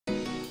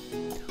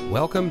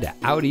Welcome to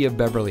Audi of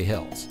Beverly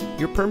Hills,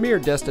 your premier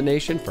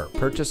destination for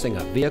purchasing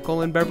a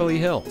vehicle in Beverly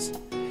Hills.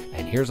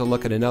 And here's a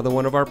look at another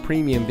one of our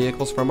premium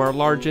vehicles from our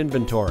large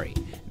inventory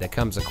that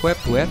comes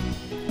equipped with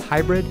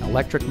hybrid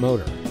electric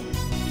motor,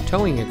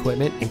 towing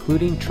equipment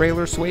including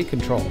trailer sway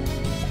control,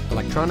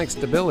 electronic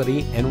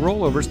stability and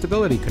rollover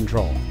stability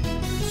control,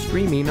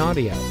 streaming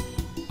audio,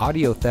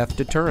 audio theft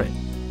deterrent,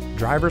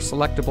 driver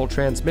selectable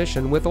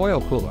transmission with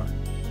oil cooler,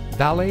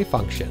 valet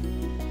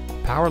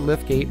function, power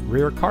liftgate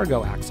rear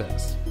cargo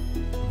access,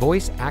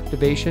 voice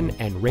activation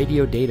and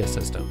radio data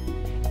system,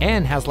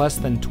 and has less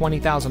than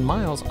 20,000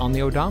 miles on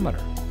the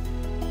odometer.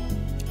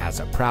 As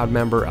a proud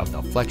member of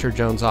the Fletcher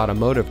Jones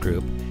Automotive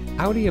Group,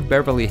 Audi of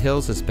Beverly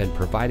Hills has been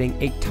providing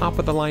a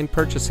top-of-the-line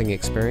purchasing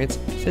experience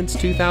since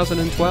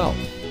 2012.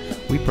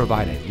 We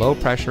provide a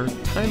low-pressure,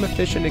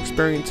 time-efficient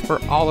experience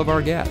for all of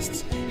our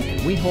guests,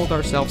 and we hold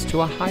ourselves to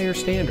a higher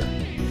standard.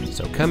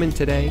 So come in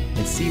today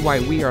and see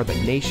why we are the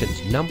nation's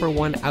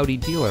 #1 Audi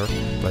dealer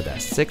for the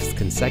 6th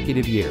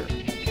consecutive year.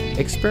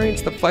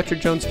 Experience the Fletcher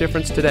Jones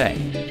difference today.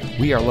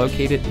 We are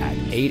located at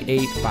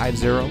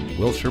 8850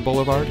 Wilshire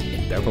Boulevard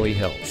in Beverly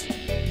Hills.